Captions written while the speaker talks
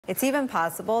It's even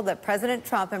possible that President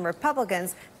Trump and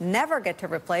Republicans never get to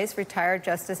replace retired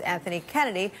Justice Anthony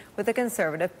Kennedy with a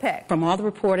conservative pick. From all the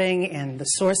reporting and the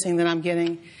sourcing that I'm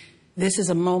getting, this is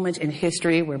a moment in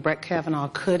history where Brett Kavanaugh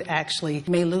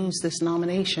may lose this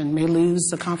nomination, may lose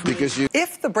the confirmation.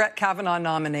 If the Brett Kavanaugh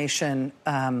nomination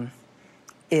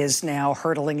is now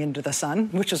hurtling into the sun,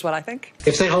 which is what I think.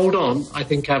 If they hold on, I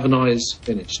think Kavanaugh is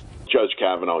finished. Judge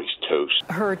Kavanaugh is toast.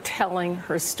 Her telling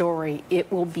her story, it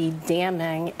will be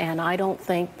damning, and I don't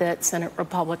think that Senate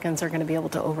Republicans are going to be able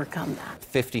to overcome that.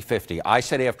 50-50. I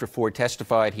said after Ford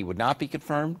testified he would not be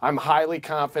confirmed. I'm highly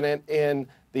confident in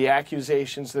the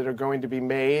accusations that are going to be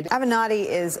made. Avenatti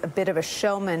is a bit of a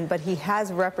showman, but he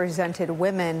has represented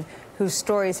women whose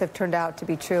stories have turned out to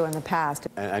be true in the past.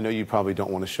 And I know you probably don't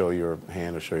want to show your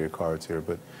hand or show your cards here,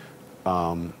 but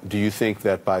do you think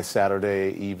that by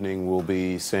Saturday evening we'll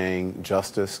be saying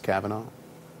Justice Kavanaugh?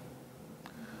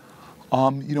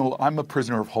 You know, I'm a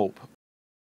prisoner of hope.